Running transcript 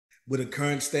with a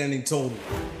current standing total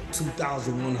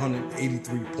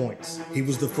 2,183 points. He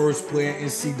was the first player in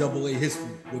NCAA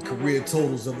history with career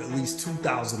totals of at least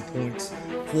 2,000 points,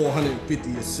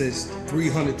 450 assists,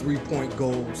 300 three-point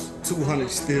goals, 200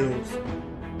 steals.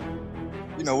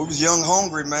 You know, we was young,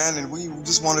 hungry, man, and we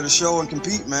just wanted to show and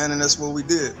compete, man, and that's what we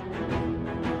did.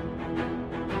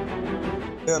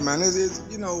 Yeah, man, it's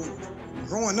you know,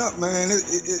 growing up, man,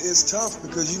 it's tough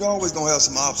because you always gonna have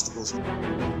some obstacles.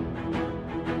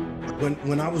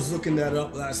 When I was looking that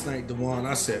up last night, DeJuan,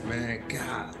 I said, man,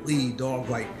 golly, dog,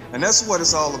 like. And that's what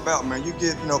it's all about, man. You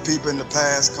get, you know, people in the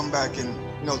past come back and,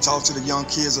 you know, talk to the young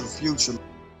kids of the future.